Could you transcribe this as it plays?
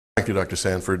you, Dr.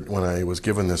 Sanford, when I was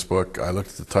given this book, I looked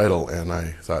at the title and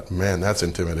I thought, man, that's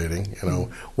intimidating. You know,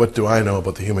 what do I know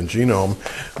about the human genome?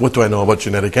 What do I know about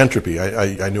genetic entropy?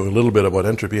 I knew a little bit about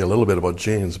entropy, a little bit about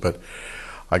genes, but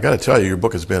I got to tell you, your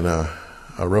book has been a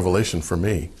revelation for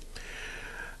me.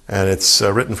 And it's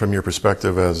written from your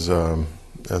perspective as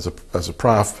a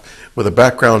prof with a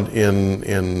background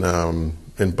in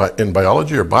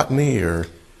biology or botany or.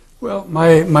 Well,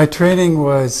 my training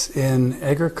was in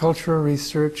agricultural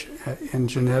research, in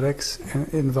genetics, and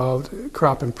involved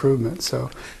crop improvement.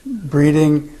 So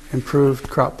breeding improved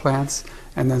crop plants,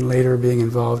 and then later being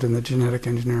involved in the genetic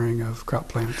engineering of crop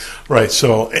plants. Right.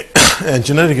 So, and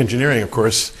genetic engineering, of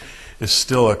course, is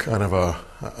still a kind of a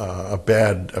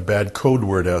bad code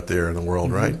word out there in the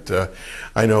world, mm-hmm. right?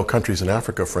 I know countries in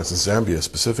Africa, for instance, Zambia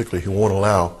specifically, who won't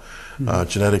allow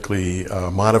genetically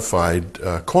modified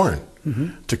corn.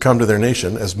 Mm-hmm. to come to their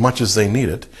nation as much as they need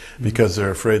it, because they're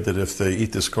afraid that if they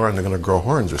eat this corn, they're going to grow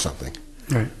horns or something.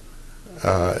 Right.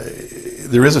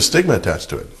 There is a stigma attached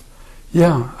to it.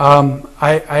 Yeah.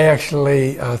 I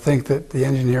actually think that the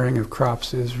engineering of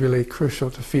crops is really crucial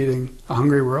to feeding a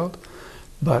hungry world,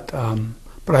 but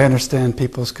I understand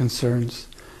people's concerns.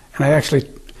 And I actually,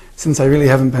 since I really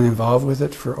haven't been involved with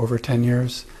it for over 10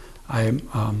 years, I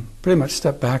pretty much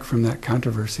stepped back from that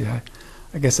controversy.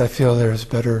 I guess I feel there's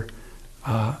better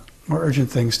more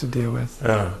urgent things to deal with.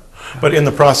 But in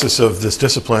the process of this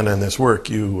discipline and this work,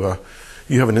 you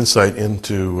have an insight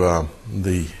into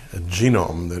the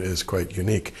genome that is quite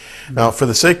unique. Mm-hmm. Now, for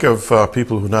the sake of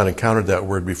people who have not encountered that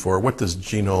word before, what does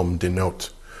genome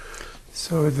denote?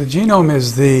 So the genome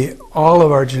is all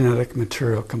of our genetic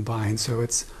material combined. So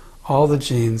it's all the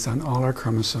genes on all our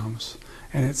chromosomes.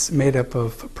 And it's made up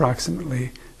of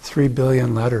approximately 3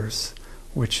 billion letters,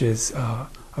 which is a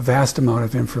vast amount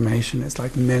of information. It's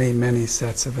like many, many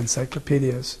sets of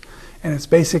encyclopedias. And it's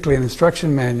basically an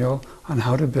instruction manual on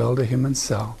how to build a human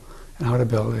cell and how to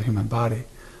build a human body.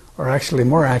 Or actually,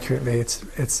 more accurately,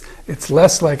 it's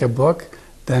less like a book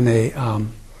than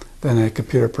a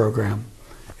computer program.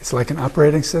 It's like an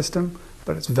operating system,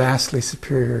 but it's vastly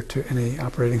superior to any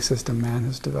operating system man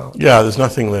has developed. Yeah, there's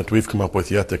nothing that we've come up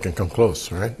with yet that can come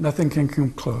close, right? Nothing can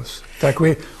come close. In fact,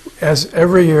 as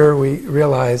every year we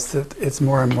realize that it's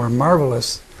more and more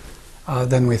marvelous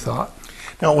than we thought.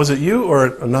 Now, was it you or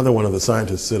another one of the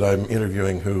scientists that I'm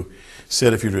interviewing who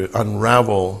said if you were to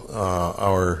unravel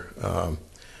our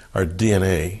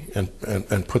DNA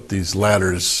and put these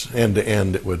ladders end to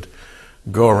end, it would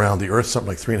go around the Earth something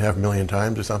like 3.5 million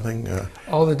times or something?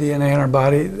 All the DNA in our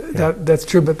body, that's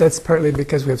true, but that's partly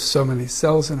because we have so many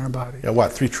cells in our body. Yeah,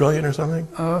 what, 3 trillion or something?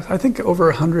 I think over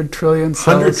 100 trillion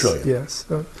cells. 100 trillion? Yes.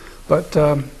 But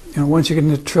once you get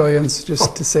into trillions,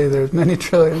 just to say there's many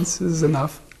trillions is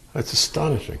enough. That's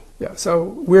astonishing. Yeah, so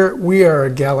we are a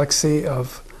galaxy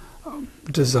of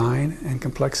design and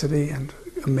complexity and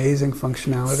amazing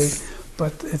functionality,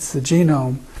 but it's the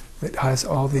genome that has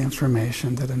all the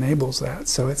information that enables that.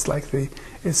 So it's like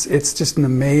it's just an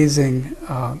amazing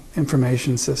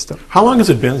information system. How long has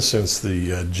it been since the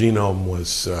genome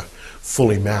was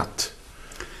fully mapped?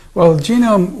 Well, the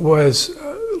genome was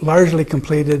largely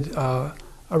completed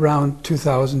around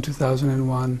 2000,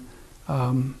 2001,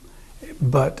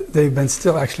 but they've been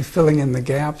still actually filling in the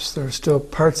gaps. There are still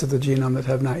parts of the genome that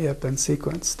have not yet been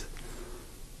sequenced.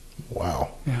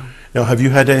 Wow. Yeah. Now, have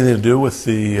you had anything to do with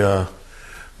the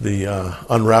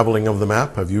unraveling of the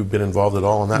map? Have you been involved at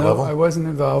all on that level? No, I wasn't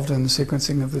involved in the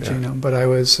sequencing of the genome, but I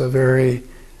was very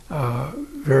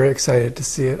excited to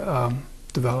see it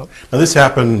develop. Now, this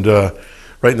happened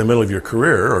right in the middle of your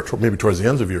career, or maybe towards the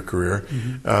end of your career.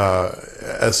 Mm-hmm.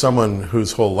 As someone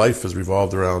whose whole life has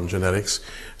revolved around genetics,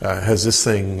 has this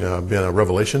thing been a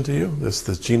revelation to you, this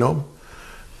genome?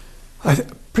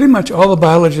 Pretty much all the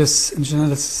biologists and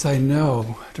geneticists I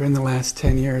know during the last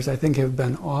 10 years, I think, have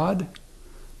been awed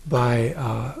by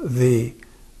the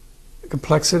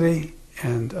complexity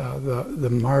and the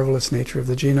marvelous nature of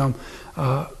the genome.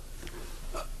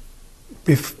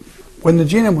 When the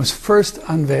genome was first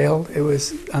unveiled, it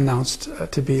was announced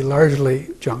to be largely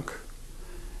junk.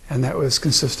 And that was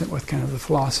consistent with kind of the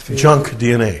philosophy. Junk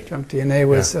DNA. Junk DNA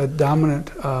was a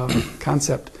dominant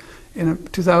concept. In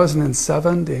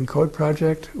 2007, the ENCODE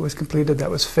project was completed. That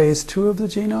was phase 2 of the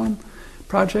genome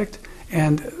project.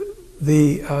 And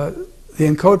the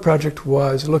ENCODE project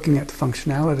was looking at the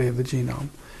functionality of the genome.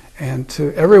 And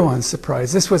to everyone's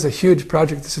surprise, this was a huge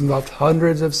project. This involved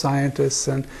hundreds of scientists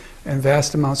and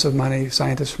vast amounts of money,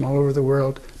 scientists from all over the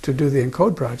world, to do the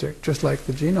ENCODE project, just like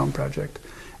the genome project.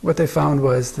 What they found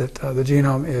was that the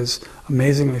genome is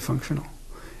amazingly functional.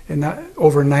 And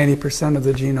over 90% of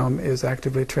the genome is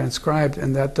actively transcribed,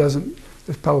 and there's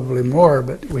there's probably more,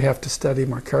 but we have to study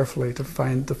more carefully to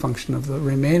find the function of the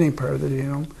remaining part of the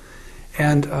genome.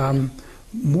 And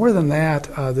more than that,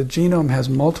 the genome has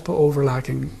multiple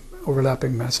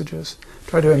overlapping messages.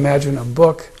 Try to imagine a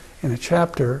book in a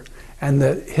chapter, and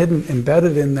that hidden,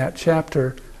 embedded in that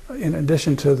chapter, in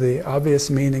addition to the obvious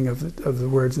meaning of the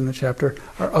words in the chapter,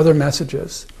 are other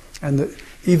messages. And that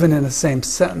even in the same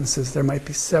sentences, there might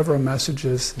be several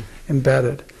messages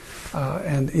embedded.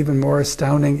 And even more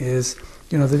astounding is,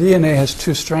 the DNA has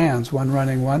two strands, one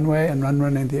running one way and one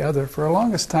running the other. For the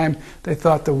longest time, they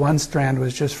thought the one strand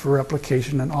was just for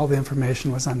replication and all the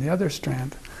information was on the other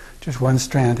strand. Just one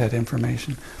strand had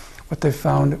information. What they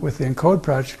found with the ENCODE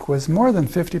project was more than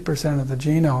 50% of the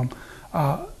genome,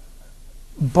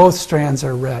 both strands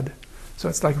are read. So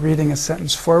it's like reading a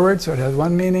sentence forward, so it has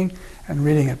one meaning, and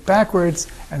reading it backwards,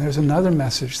 and there's another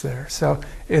message there. So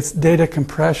it's data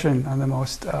compression on the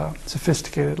most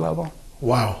sophisticated level.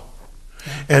 Wow.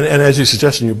 And as you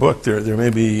suggest in your book, there may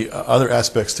be other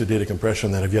aspects to data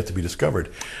compression that have yet to be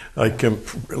discovered,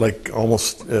 like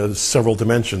almost several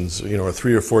dimensions, or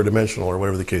 3 or 4 dimensional, or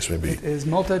whatever the case may be. It is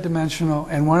multidimensional,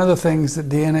 and one of the things that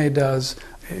DNA does,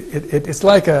 it's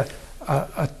like a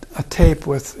tape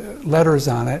with letters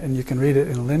on it, and you can read it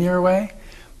in a linear way,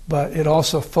 but it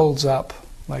also folds up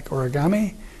like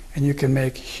origami, and you can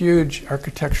make huge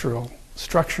architectural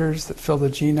structures that fill the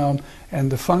genome,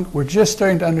 and we're just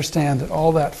starting to understand that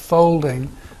all that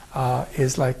folding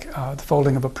is like the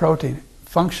folding of a protein,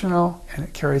 functional, and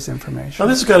it carries information. Now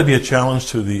this has got to be a challenge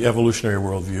to the evolutionary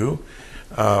worldview,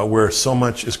 where so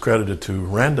much is credited to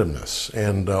randomness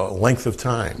and length of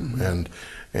time, mm-hmm.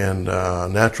 and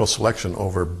natural selection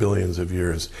over billions of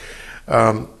years.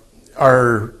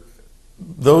 Are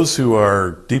those who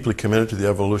are deeply committed to the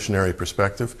evolutionary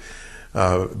perspective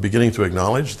beginning to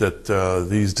acknowledge that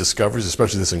these discoveries,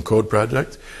 especially this ENCODE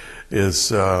project,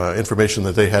 is information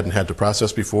that they hadn't had to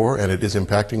process before, and it is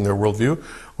impacting their worldview?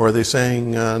 Or are they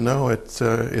saying, no, it's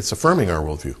affirming our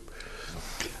worldview?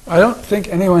 I don't think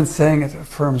anyone's saying it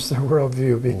affirms their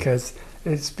worldview, because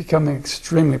it's becoming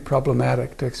extremely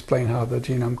problematic to explain how the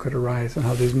genome could arise and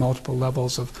how these multiple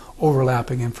levels of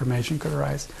overlapping information could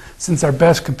arise. Since our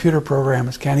best computer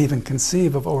programmers can't even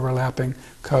conceive of overlapping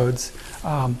codes,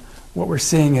 what we're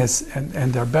seeing is,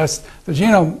 and our best, the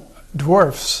genome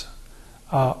dwarfs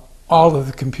all of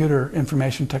the computer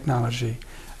information technology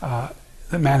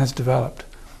that man has developed.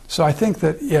 So I think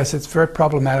that, yes, it's very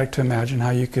problematic to imagine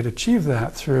how you could achieve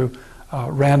that through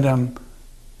random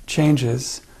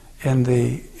changes in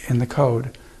the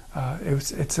code.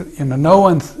 No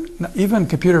one, even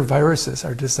computer viruses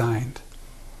are designed,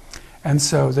 and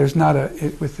so there's not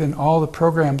within all the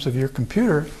programs of your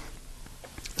computer,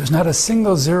 there's not a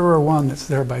single 0 or 1 that's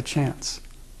there by chance,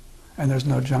 and there's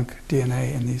no junk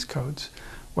DNA in these codes.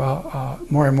 Well,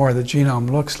 more and more the genome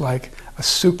looks like a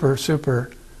super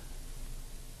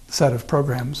set of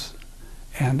programs,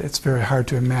 and it's very hard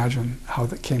to imagine how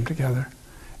that came together.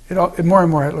 More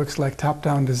and more it looks like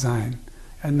top-down design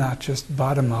and not just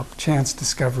bottom-up chance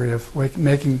discovery of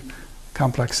making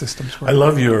complex systems work. I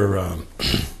love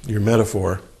your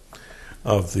metaphor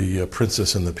of the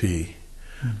princess and the pea,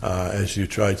 as you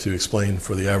try to explain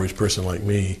for the average person like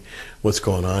me what's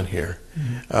going on here.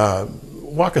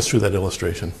 Walk us through that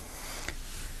illustration.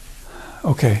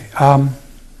 Okay.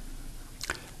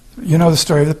 You know the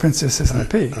story of the princesses and the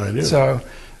pea. I do. So,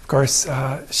 of course,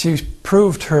 she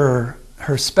proved her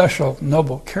special,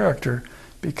 noble character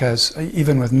because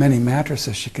even with many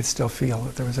mattresses, she could still feel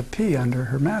that there was a pea under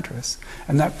her mattress.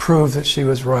 And that proved that she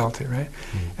was royalty, right?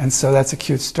 And so that's a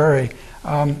cute story.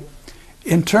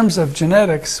 In terms of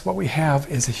genetics, what we have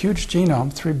is a huge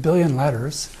genome, 3 billion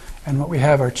letters, and what we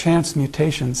have are chance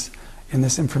mutations in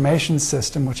this information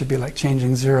system, which would be like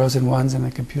changing zeros and ones in a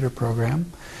computer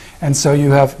program. And so you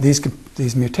have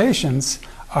these mutations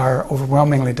are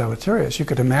overwhelmingly deleterious. You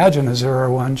could imagine a 0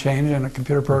 or 1 change in a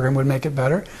computer program would make it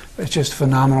better, but it's just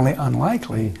phenomenally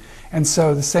unlikely. And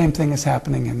so the same thing is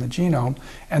happening in the genome,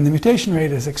 and the mutation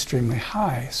rate is extremely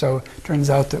high. So it turns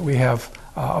out that we have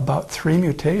about 3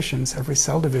 mutations every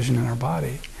cell division in our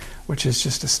body, which is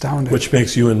just astounding. Which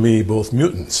makes you and me both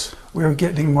mutants. We're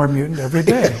getting more mutant every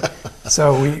day.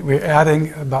 So we're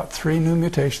adding about 3 new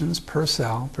mutations per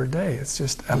cell per day. It's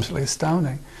just absolutely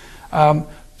astounding.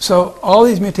 So all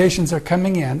these mutations are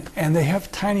coming in, and they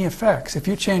have tiny effects. If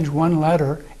you change 1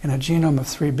 letter in a genome of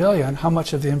 3 billion, how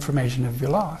much of the information have you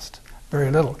lost?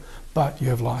 Very little. But you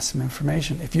have lost some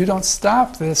information. If you don't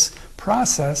stop this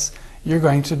process, you're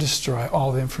going to destroy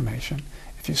all the information.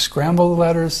 If you scramble the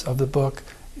letters of the book,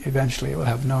 eventually it will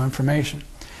have no information.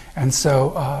 And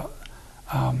so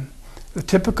the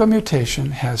typical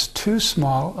mutation has too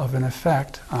small of an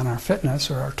effect on our fitness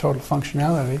or our total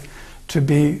functionality to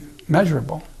be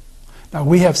measurable. Now,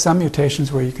 we have some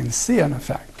mutations where you can see an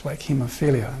effect, like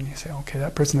hemophilia, and you say, okay,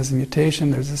 that person has a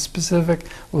mutation, there's a specific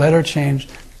letter change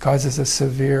that causes a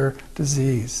severe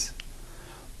disease.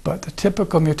 But the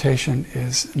typical mutation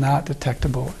is not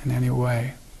detectable in any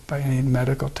way by any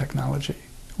medical technology.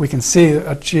 We can see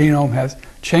a genome has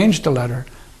changed a letter,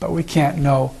 but we can't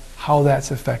know how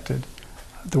that's affected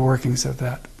the workings of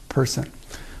that person.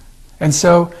 And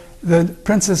so the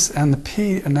princess and the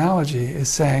pea analogy is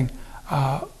saying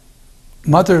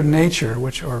Mother Nature,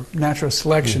 or natural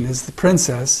selection, is the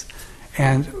princess,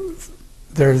 and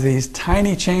there are these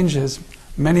tiny changes,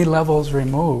 many levels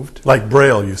removed. Like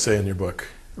Braille, you say in your book.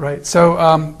 Right.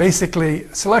 So basically,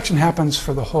 selection happens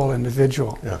for the whole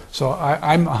individual. Yeah. So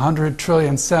I'm 100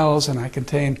 trillion cells, and I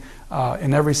contain,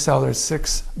 in every cell, there's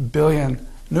 6 billion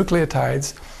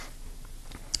nucleotides.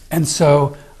 And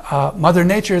so Mother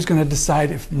Nature is going to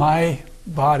decide if my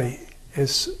body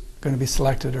is going to be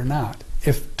selected or not,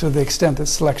 if to the extent that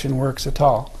selection works at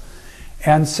all.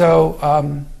 And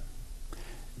so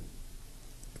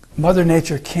Mother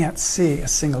Nature can't see a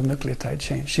single nucleotide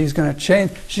change. She's going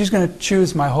to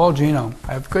choose my whole genome.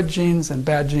 I have good genes and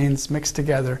bad genes mixed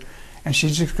together, and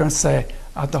she's just going to say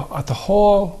at the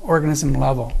whole organism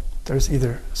level, there's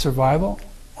either survival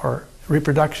or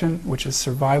reproduction, which is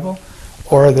survival,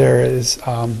 or there is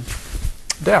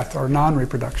death or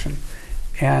non-reproduction.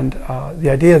 And the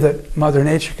idea that Mother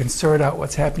Nature can sort out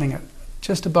what's happening at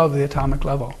just above the atomic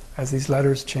level as these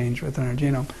letters change within our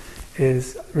genome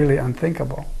is really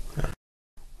unthinkable.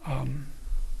 Yeah.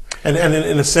 And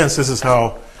in a sense, this is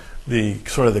how the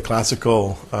sort of the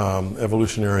classical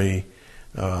evolutionary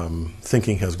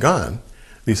thinking has gone,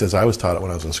 at least as I was taught it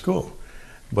when I was in school.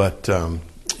 But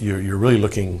you're really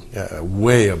looking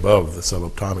way above the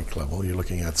subatomic level. You're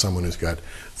looking at someone who's got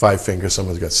 5 fingers,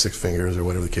 someone who's got 6 fingers, or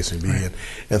whatever the case may be. Right.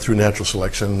 And through natural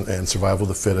selection and survival of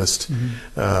the fittest,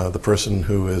 the person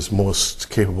who is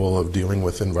most capable of dealing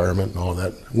with environment and all of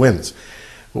that wins.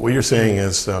 But what you're saying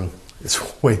is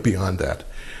it's way beyond that.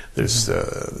 There's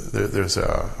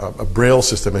a Braille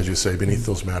system, as you say, beneath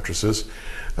those mattresses,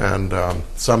 and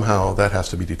somehow that has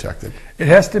to be detected. It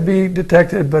has to be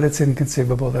detected, but it's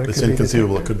inconceivable that it could be detected. It's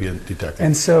inconceivable it could be detected.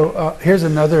 And so here's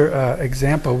another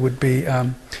example would be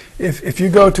if you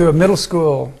go to a middle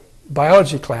school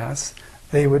biology class,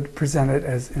 they would present it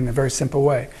as in a very simple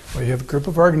way, where you have a group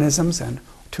of organisms and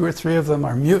 2 or 3 of them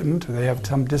are mutant, or they have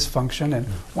some dysfunction, and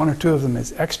 1 or 2 of them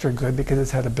is extra good because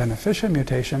it's had a beneficial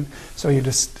mutation. So you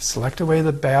just select away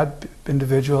the bad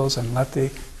individuals and let the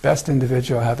best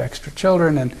individual have extra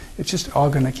children, and it's just all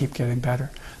going to keep getting better.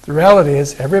 The reality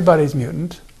is everybody's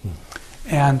mutant,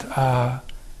 and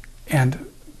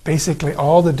basically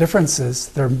all the differences,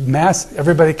 they're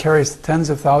everybody carries tens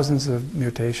of thousands of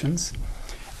mutations,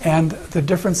 and the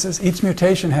differences, each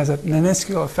mutation has a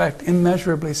minuscule effect,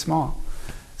 immeasurably small.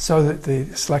 So that the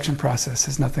selection process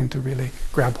is nothing to really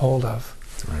grab hold of.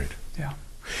 Right. Yeah.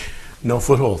 No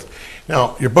foothold.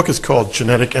 Now, your book is called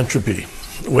Genetic Entropy,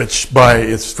 which by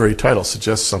its very title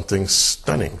suggests something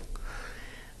stunning.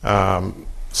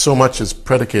 So much is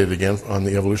predicated, again, on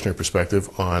the evolutionary perspective,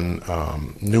 on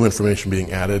new information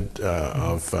being added,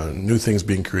 of new things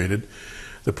being created.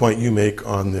 The point you make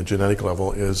on the genetic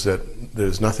level is that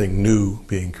there's nothing new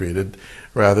being created.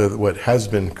 Rather, what has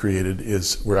been created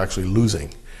is we're actually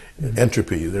losing.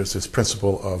 Entropy, there's this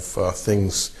principle of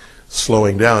things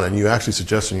slowing down, and you actually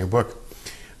suggest in your book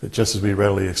that just as we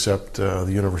readily accept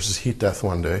the universe's heat death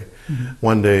one day,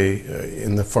 one day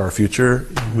in the far future,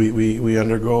 we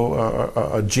undergo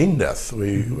a gene death.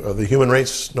 The human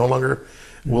race no longer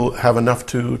will have enough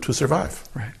to survive.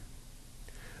 Right.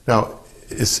 Now,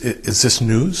 is this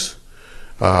news?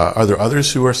 Are there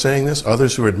others who are saying this,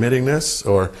 others who are admitting this,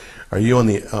 or are you on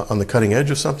the cutting edge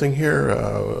of something here?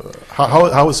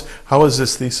 How is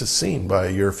this thesis seen by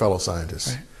your fellow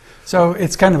scientists? Right. So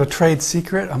it's kind of a trade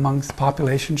secret amongst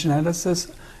population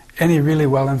geneticists. Any really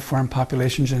well-informed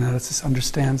population geneticist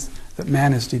understands that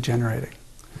man is degenerating.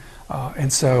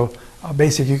 And so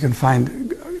basically you can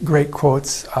find great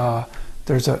quotes.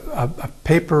 There's a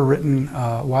paper written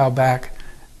a while back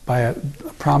by a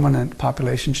prominent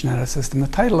population geneticist, and the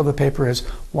title of the paper is,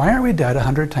 "Why Aren't We Dead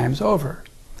 100 Times Over?"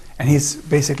 And he's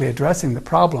basically addressing the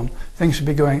problem. Things should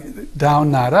be going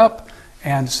down, not up,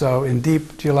 and so in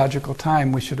deep geological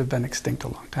time, we should have been extinct a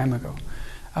long time ago.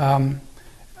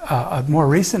 A more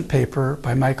recent paper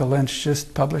by Michael Lynch,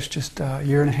 published just a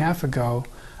year and a half ago,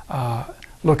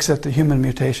 looks at the human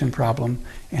mutation problem,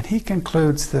 and he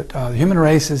concludes that the human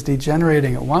race is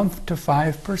degenerating at 1 to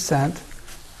 5%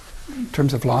 in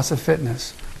terms of loss of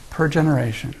fitness per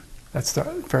generation. That's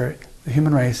the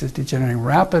human race is degenerating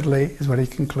rapidly, is what he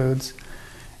concludes,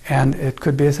 and it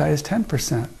could be as high as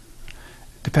 10%,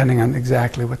 depending on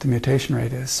exactly what the mutation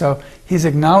rate is. So he's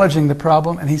acknowledging the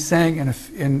problem, and he's saying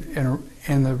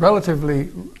in the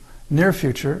relatively near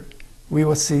future, we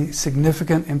will see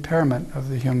significant impairment of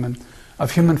human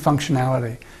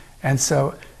functionality. And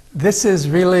so this is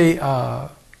really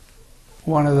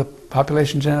one of the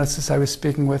population geneticists I was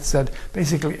speaking with said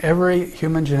basically every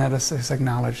human geneticist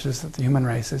acknowledges that the human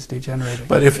race is degenerating.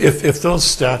 But if those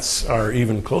stats are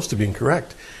even close to being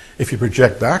correct, if you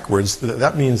project backwards,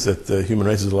 that means that the human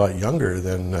race is a lot younger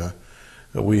than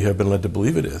we have been led to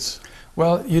believe it is.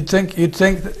 Well, you'd think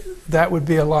that would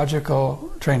be a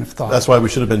logical train of thought. That's why we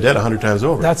should have been dead 100 times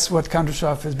over. That's what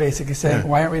Kondrashov is basically saying. Yeah.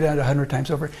 Why aren't we dead 100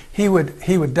 times over? He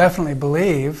would definitely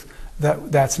believe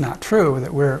that that's not true.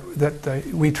 That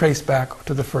we trace back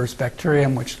to the first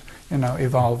bacterium, which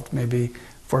evolved maybe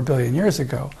 4 billion years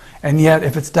ago. And yet,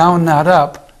 if it's down, not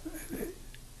up,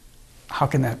 how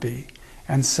can that be?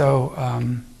 And so,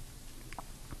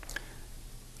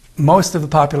 most of the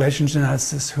population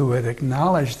geneticists who would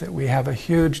acknowledge that we have a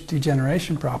huge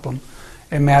degeneration problem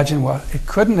imagine, well, it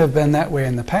couldn't have been that way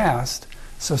in the past,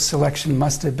 so selection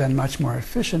must have been much more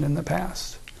efficient in the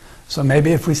past. So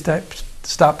maybe if we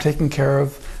stop taking care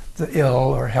of the ill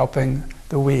or helping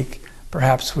the weak,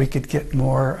 perhaps we could get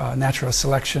more natural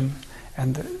selection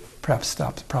and perhaps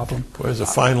stop the problem. Boy, there's a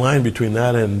fine line between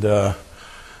that and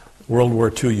World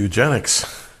War II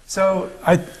eugenics. So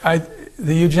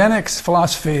the eugenics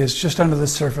philosophy is just under the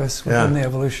surface within the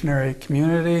evolutionary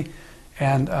community,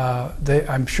 and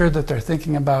I'm sure that they're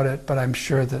thinking about it, but I'm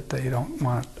sure that they don't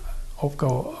want to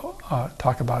go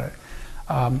talk about it.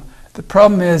 The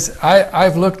problem is,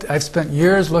 I've spent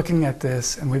years looking at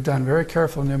this, and we've done very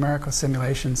careful numerical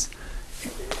simulations.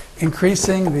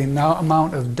 Increasing the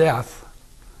amount of death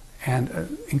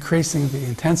and increasing the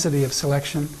intensity of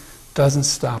selection doesn't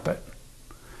stop it.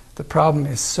 The problem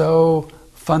is so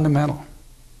fundamental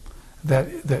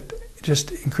that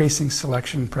just increasing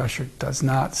selection pressure does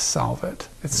not solve it.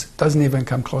 It doesn't even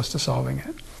come close to solving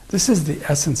it. This is the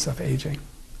essence of aging.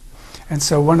 And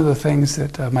so one of the things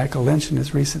that Michael Lynch in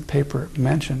his recent paper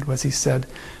mentioned was he said,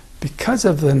 because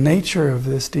of the nature of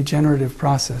this degenerative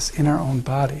process in our own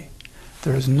body,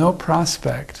 there is no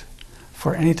prospect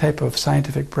for any type of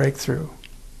scientific breakthrough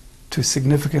to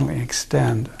significantly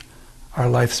extend our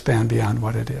lifespan beyond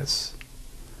what it is.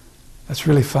 That's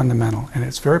really fundamental, and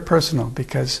it's very personal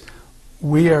because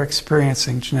we are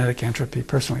experiencing genetic entropy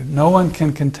personally. No one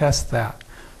can contest that.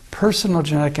 Personal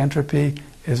genetic entropy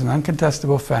is an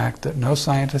uncontestable fact that no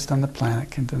scientist on the planet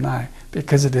can deny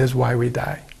because it is why we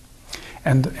die.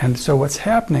 And so what's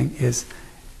happening is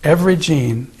every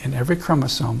gene in every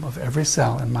chromosome of every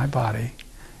cell in my body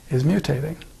is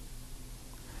mutating.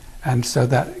 And so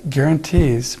that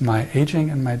guarantees my aging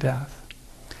and my death.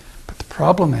 But the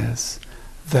problem is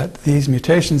that these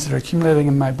mutations that are accumulating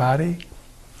in my body,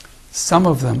 some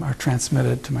of them are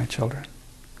transmitted to my children.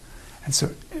 And so,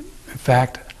 in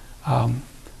fact,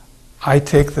 I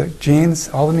take the genes,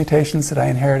 all the mutations that I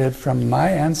inherited from my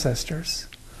ancestors,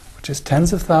 which is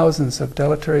tens of thousands of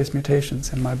deleterious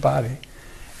mutations in my body,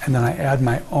 and then I add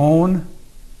my own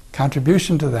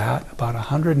contribution to that, about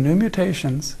 100 new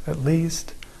mutations at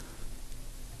least,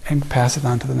 and pass it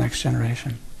on to the next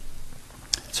generation.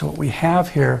 So what we have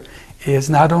here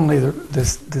is not only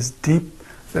this deep,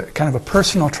 kind of a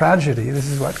personal tragedy, this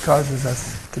is what causes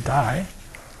us to die,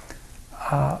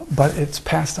 but it's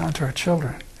passed on to our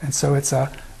children. And so it's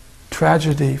a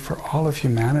tragedy for all of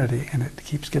humanity, and it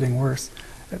keeps getting worse.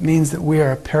 It means that we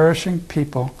are a perishing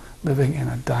people living in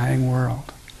a dying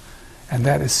world. And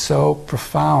that is so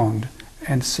profound,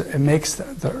 and so it makes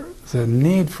the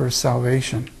need for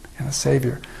salvation and a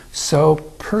Savior so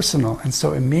personal and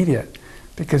so immediate,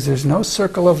 because there's no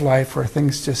circle of life where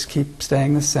things just keep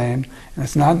staying the same, and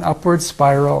it's not an upward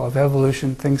spiral of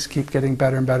evolution, things keep getting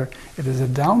better and better. It is a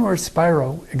downward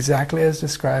spiral, exactly as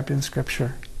described in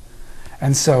Scripture.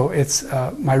 And so it's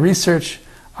my research,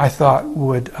 I thought,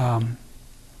 would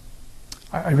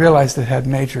I realized it had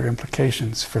major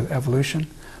implications for evolution,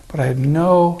 but I had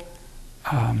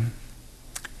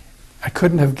I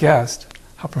couldn't have guessed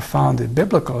how profound the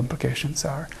biblical implications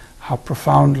are, how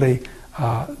profoundly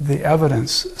the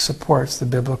evidence supports the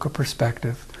biblical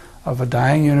perspective of a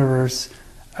dying universe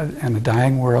and a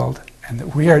dying world, and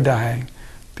that we are dying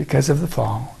because of the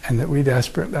fall, and that we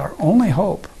desperately, our only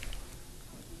hope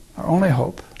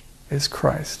is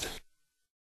Christ.